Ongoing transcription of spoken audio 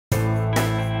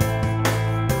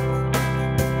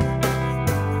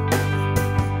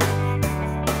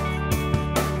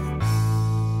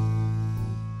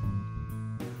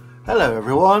Hello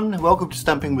everyone, welcome to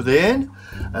Stamping with Ian.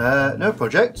 No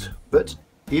project, but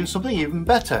even something even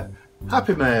better.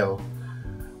 Happy mail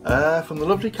from the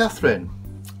lovely Catherine.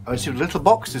 I received a little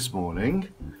box this morning.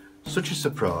 Such a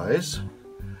surprise.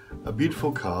 A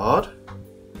beautiful card.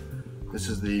 This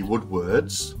is the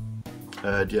Woodwords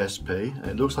DSP.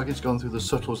 And it looks like it's gone through the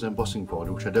Subtles embossing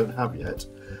folder, which I don't have yet,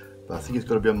 but I think it's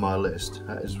got to be on my list.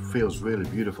 It feels really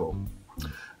beautiful.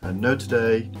 And know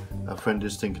today a friend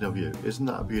is thinking of you. Isn't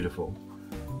that beautiful?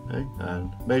 Okay?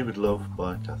 And made with love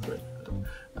by Catherine.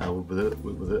 With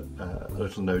a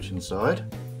little note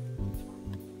inside.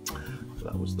 So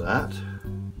that was that.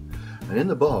 And in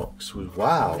the box was,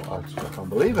 wow, I can't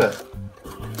believe it.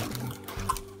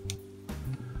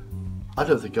 I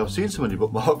don't think I've seen so many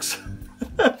bookmarks.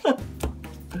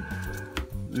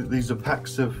 These are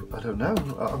packs of, I don't know,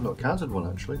 I've not counted one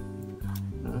actually.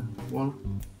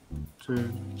 1,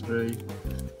 2, 3,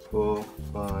 4,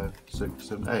 5, 6,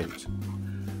 7, 8.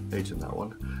 8 in that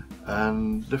one.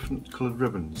 And different coloured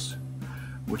ribbons,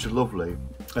 which are lovely.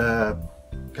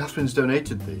 Catherine's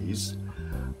donated these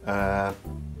to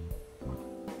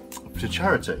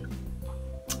charity.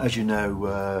 As you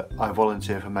know, I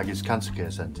volunteer for Maggie's cancer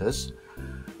care centres,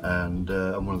 and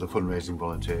I'm one of the fundraising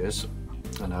volunteers,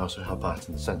 and I also help out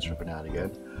in the centre every now and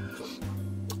again.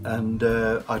 And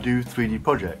I do 3D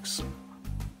projects,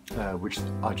 which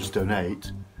I just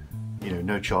donate,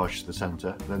 no charge to the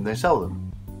centre. Then they sell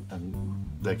them, and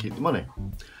they keep the money.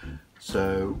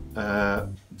 So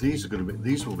these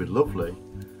will be lovely.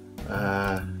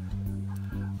 I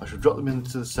shall drop them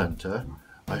into the centre.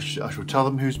 I shall tell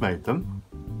them who's made them,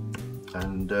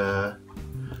 and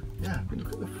yeah,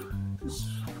 look at them. It's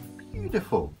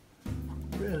beautiful,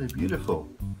 really beautiful,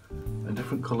 and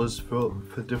different colours for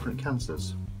different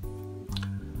cancers.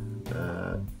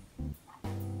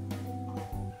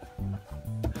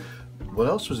 What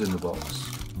else was in the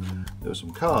box? There were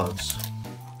some cards.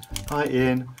 Hi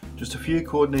Ian, just a few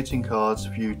coordinating cards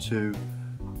for you to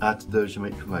add to those you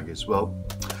make for Maggies. Well,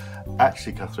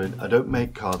 actually Catherine, I don't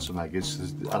make cards for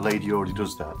Maggies. A lady already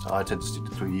does that. I tend to stick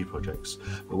to 3D projects.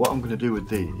 But what I'm going to do with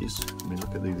these, I mean,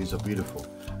 look at these are beautiful.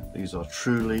 These are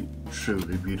truly,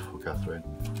 truly beautiful, Catherine.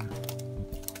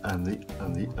 And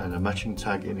a matching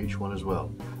tag in each one as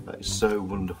well. That is so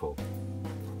wonderful.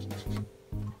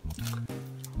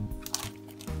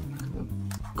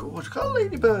 Gorgeous, got a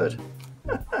ladybird.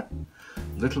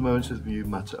 Little moments with you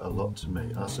matter a lot to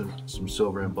me. That's some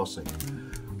silver embossing.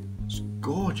 It's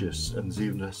gorgeous, and there's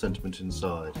even a sentiment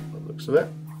inside. By the looks of it.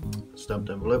 Stamped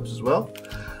envelopes as well.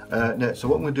 Now, so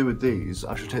what I'm going to do with these,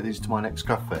 I shall take these to my next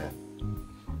craft fair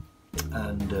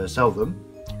and sell them,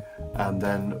 and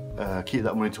then keep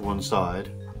that money to one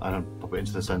side and pop it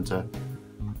into the centre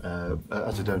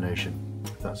as a donation,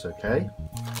 if that's okay.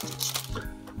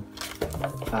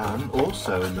 And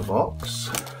also in the box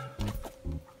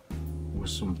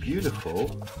was some beautiful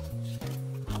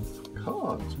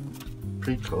cards,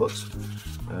 pre-cut.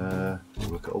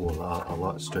 Look at all that, I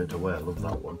like it straight away, I love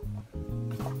that one.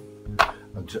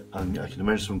 And I can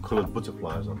imagine some coloured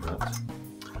butterflies on that.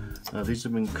 Now these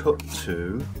have been cut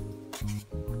to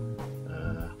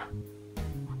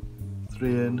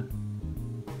 3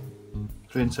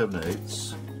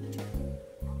 7/8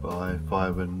 by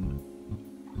 5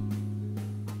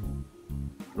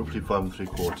 roughly 5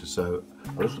 3/4, so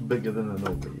a little bigger than I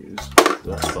normally use.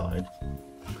 That's fine.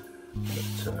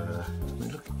 But I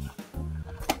mean, look,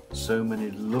 so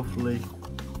many lovely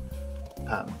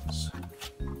patterns.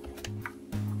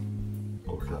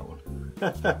 Oh, look at that one.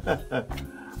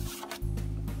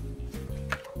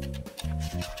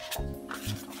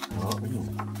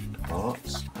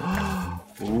 Hearts.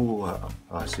 Oh,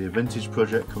 I see a vintage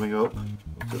project coming up.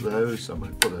 Look at those. I'm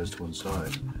going to put those to one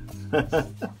side.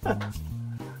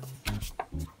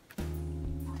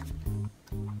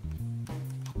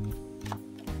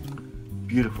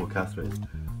 Beautiful, Catherine.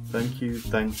 Thank you,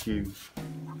 thank you,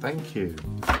 thank you.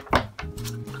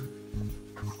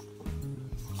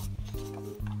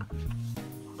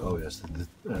 Oh yes,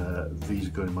 these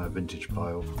go in my vintage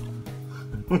pile.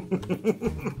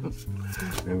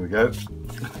 There we go.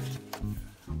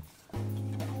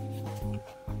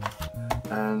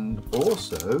 And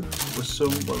also with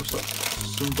some, what was that?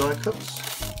 Some die cuts.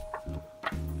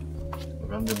 A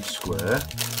random square.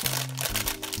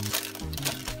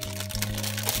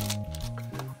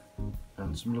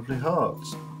 And some lovely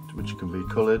hearts, which can be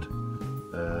coloured,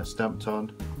 stamped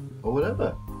on, or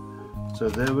whatever. So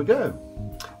there we go.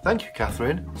 Thank you,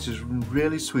 Catherine. This is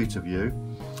really sweet of you.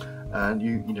 And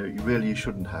you really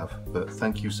shouldn't have, but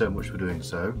thank you so much for doing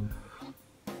so.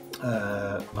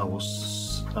 I will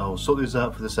sort these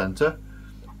out for the centre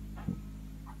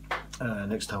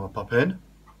next time I pop in.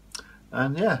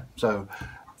 And yeah, so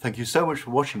thank you so much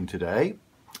for watching today.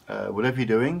 Whatever you're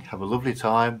doing, have a lovely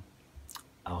time.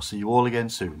 I'll see you all again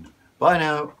soon. Bye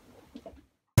now.